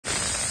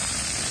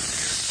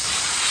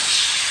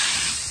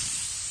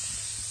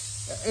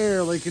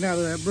Air leaking out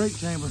of that brake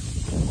chamber.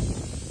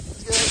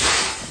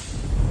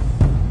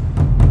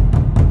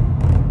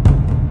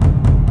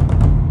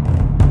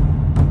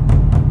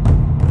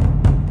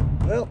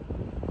 Well,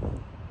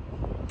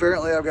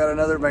 apparently I've got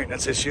another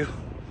maintenance issue.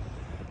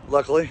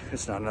 Luckily,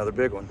 it's not another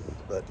big one,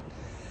 but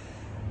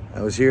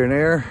I was here in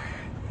air,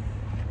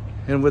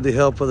 and with the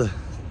help of the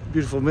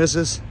beautiful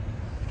missus,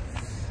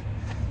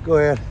 go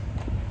ahead.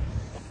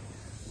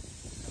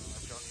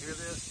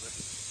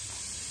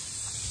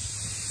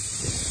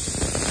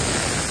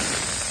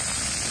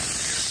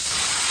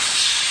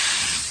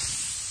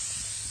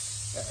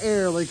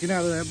 Air leaking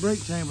out of that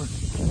brake chamber.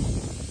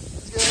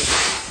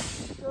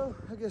 So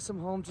I guess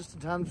I'm home just in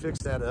time to fix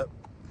that up.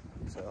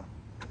 So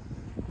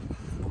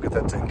we'll get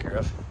that taken care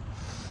of.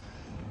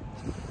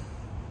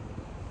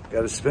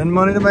 Got to spend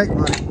money to make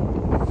money.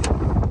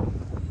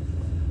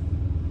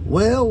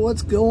 Well,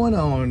 what's going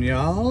on,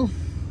 y'all?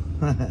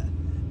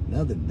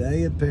 Another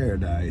day in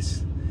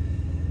paradise.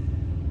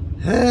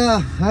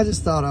 Yeah, I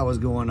just thought I was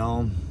going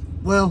home.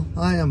 Well,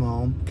 I am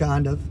home,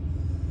 kind of.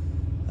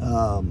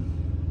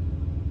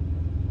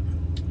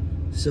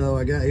 So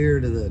I got here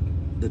to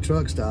the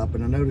truck stop,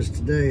 and I noticed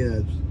today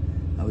that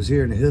I was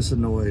hearing a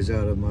hissing noise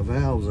out of my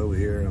valves over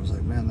here, and I was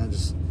like, man, that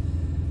just,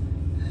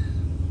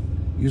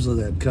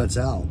 usually that cuts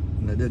out,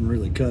 and it didn't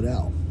really cut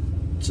out.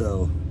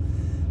 So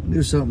I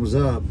knew something was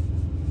up.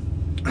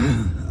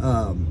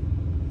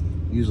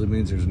 Usually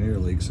means there's an air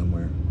leak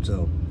somewhere.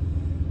 So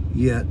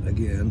yet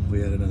again, we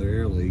had another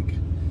air leak.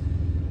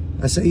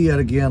 I say yet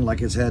again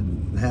like it's had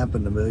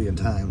happened a million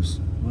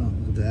times. Well,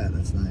 look at that,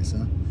 that's nice,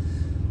 huh?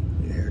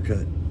 Your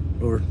haircut.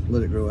 Or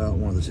let it grow out,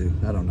 one of the two.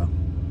 I don't know.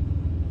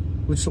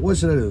 What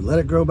should I do? Let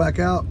it grow back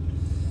out?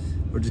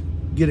 Or just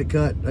get it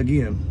cut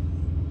again?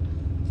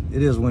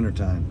 It is winter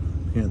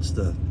time, hence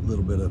the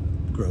little bit of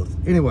growth.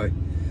 Anyway,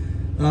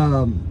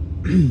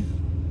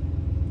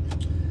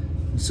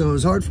 so it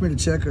was hard for me to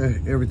check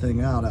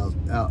everything out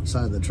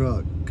outside the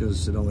truck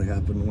because it only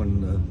happened when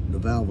the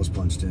valve was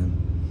punched in.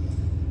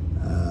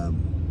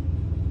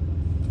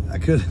 I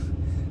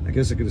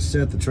guess I could have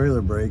set the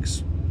trailer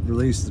brakes,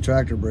 released the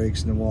tractor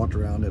brakes, and then walked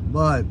around it.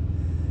 But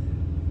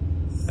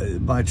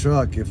my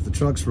truck, if the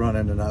truck's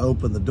running and I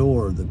open the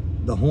door,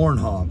 the horn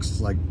honks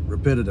like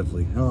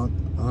repetitively. Honk,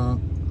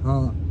 honk,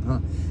 honk,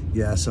 honk.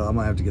 Yeah, so I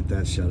might have to get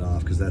that shut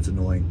off because that's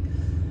annoying.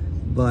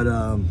 But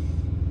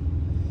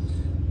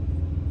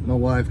my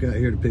wife got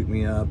here to pick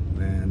me up,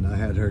 and I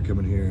had her come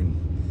in here and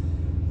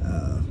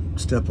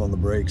step on the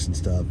brakes and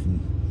stuff. And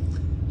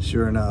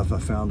sure enough, I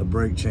found a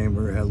brake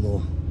chamber. It had a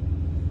little,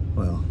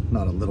 well,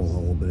 not a little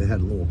hole, but it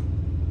had a little,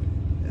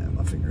 yeah,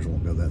 my fingers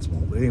won't go that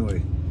small. But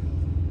anyway,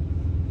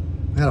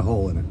 had a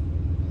hole in it.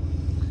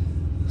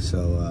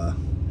 So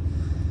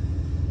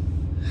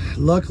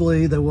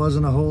luckily there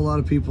wasn't a whole lot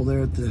of people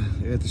there at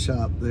the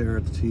shop there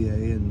at the TA,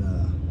 and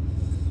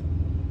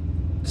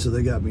so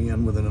they got me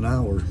in within an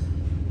hour.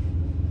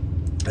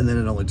 And then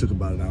it only took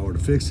about an hour to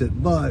fix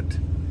it, but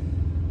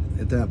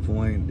at that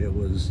point it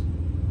was,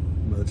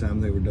 by the time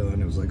they were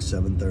done, it was like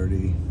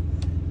 7:30,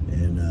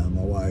 and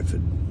my wife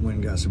had went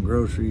and got some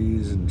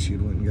groceries, and she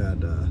went and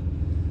got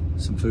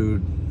some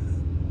food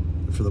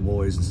for the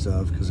boys and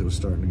stuff because it was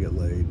starting to get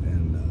late.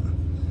 And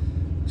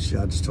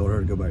I just told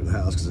her to go back to the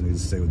house because I needed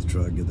to stay with the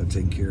truck, get that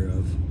taken care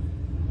of.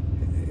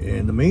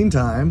 In the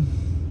meantime,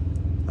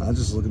 I was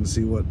just looking to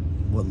see what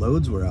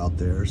loads were out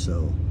there.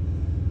 So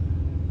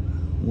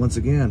once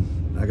again,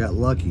 I got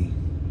lucky.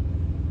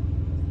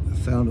 I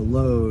found a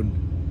load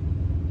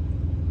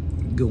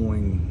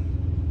going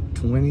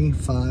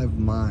 25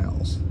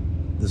 miles.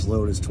 This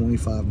load is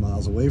 25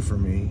 miles away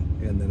from me,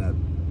 and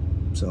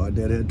then so I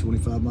deadhead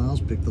 25 miles,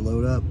 picked the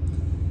load up,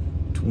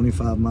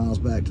 25 miles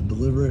back to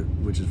deliver it,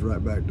 which is right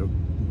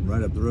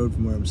up the road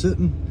from where I'm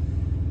sitting.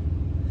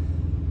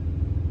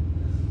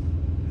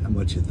 How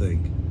much you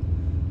think?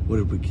 What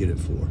did we get it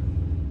for?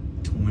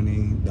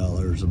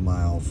 $20 a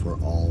mile for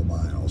all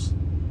miles.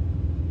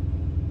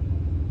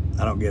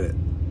 I don't get it.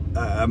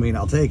 I mean,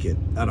 I'll take it.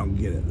 I don't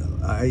get it though.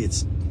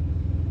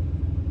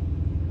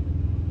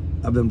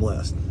 I've been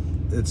blessed.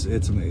 It's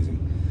amazing.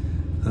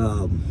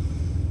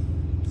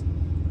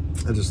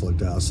 I just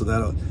looked out, so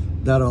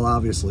that'll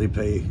obviously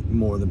pay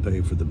more than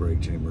pay for the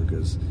brake chamber,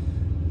 because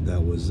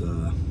that was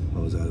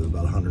what was that? It was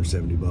about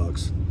 170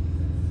 bucks.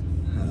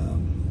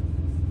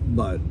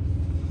 But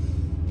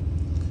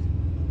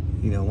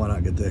you know, why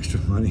not get the extra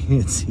money?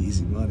 It's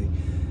easy money,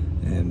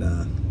 and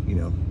you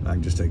know, I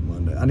can just take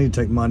Monday. I need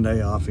to take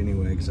Monday off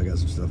anyway because I got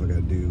some stuff I got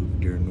to do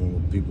during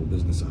normal people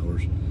business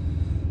hours.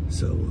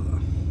 So,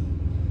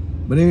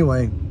 but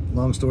anyway,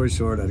 long story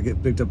short, I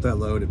picked up that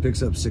load. It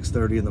picks up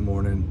 6:30 in the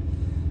morning.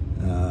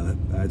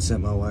 I had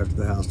sent my wife to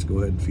the house to go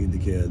ahead and feed the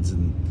kids,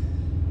 and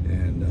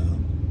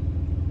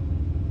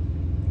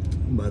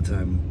by the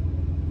time,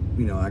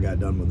 you know, I got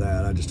done with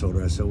that, I just told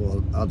her, I said,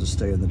 well, I'll just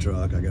stay in the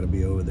truck. I got to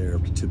be over there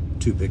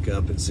to pick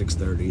up at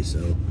 6:30,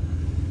 so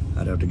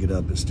I'd have to get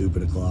up at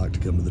stupid o'clock to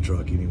come to the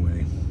truck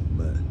anyway.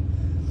 But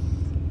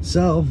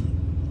so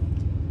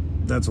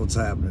that's what's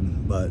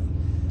happening. But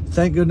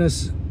thank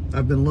goodness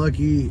I've been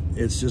lucky.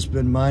 It's just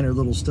been minor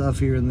little stuff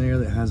here and there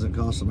that hasn't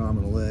cost an arm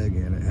and a leg,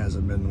 and it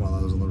hasn't been while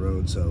I was on the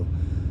road. So,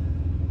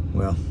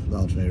 well, the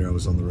alternator, I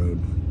was on the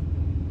road,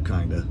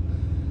 kinda.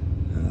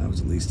 I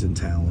was at least in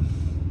town,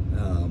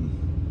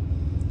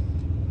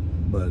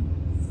 but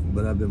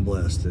I've been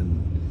blessed,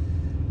 and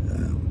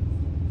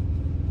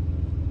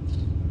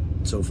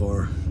so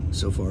far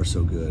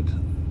so good.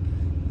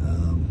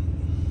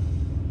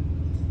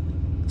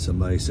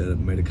 Somebody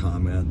made a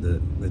comment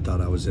that they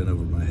thought I was in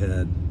over my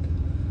head.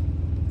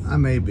 I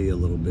may be a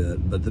little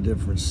bit, but the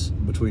difference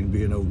between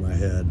being over my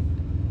head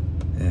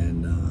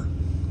and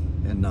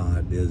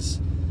not is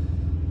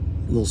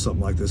a little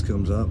something like this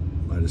comes up,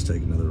 I just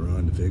take another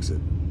run to fix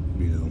it,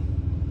 you know,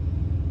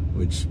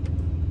 which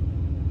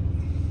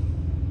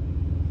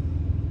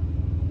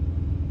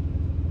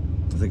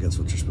I think that's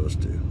what you're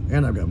supposed to do.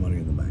 And I've got money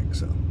in the bank,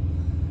 so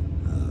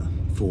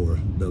for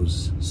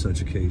those such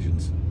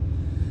occasions.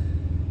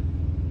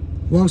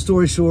 Long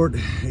story short,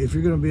 if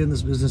you're going to be in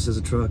this business as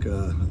a truck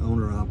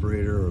owner,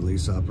 operator, or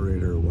lease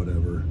operator, or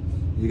whatever,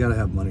 you got to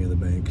have money in the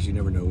bank, because you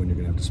never know when you're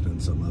going to have to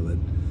spend some of it.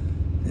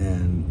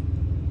 And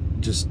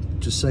just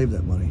save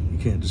that money. You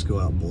can't just go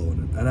out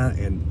blowing it.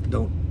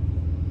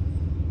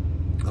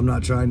 I'm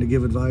not trying to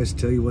give advice,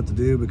 tell you what to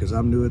do, because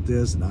I'm new at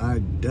this, and I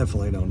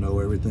definitely don't know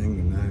everything,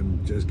 and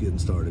I'm just getting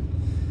started.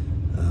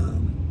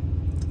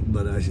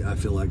 But I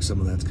feel like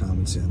some of that's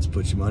common sense.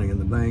 Put your money in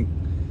the bank,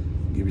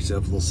 give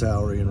yourself a little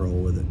salary, and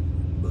roll with it.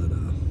 But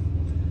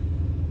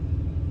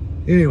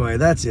anyway,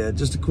 that's it.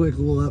 Just a quick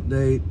little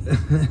update.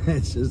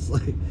 It's just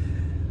like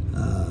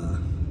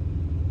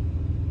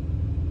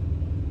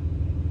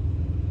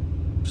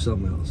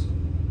something else.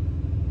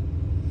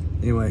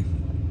 Anyway,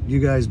 you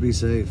guys be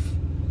safe.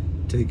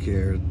 Take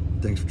care.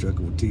 Thanks for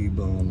trucking with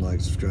T-Bone. Like,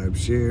 subscribe,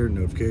 share,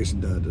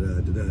 notification,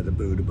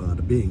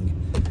 bing.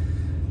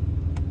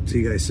 See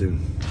you guys soon.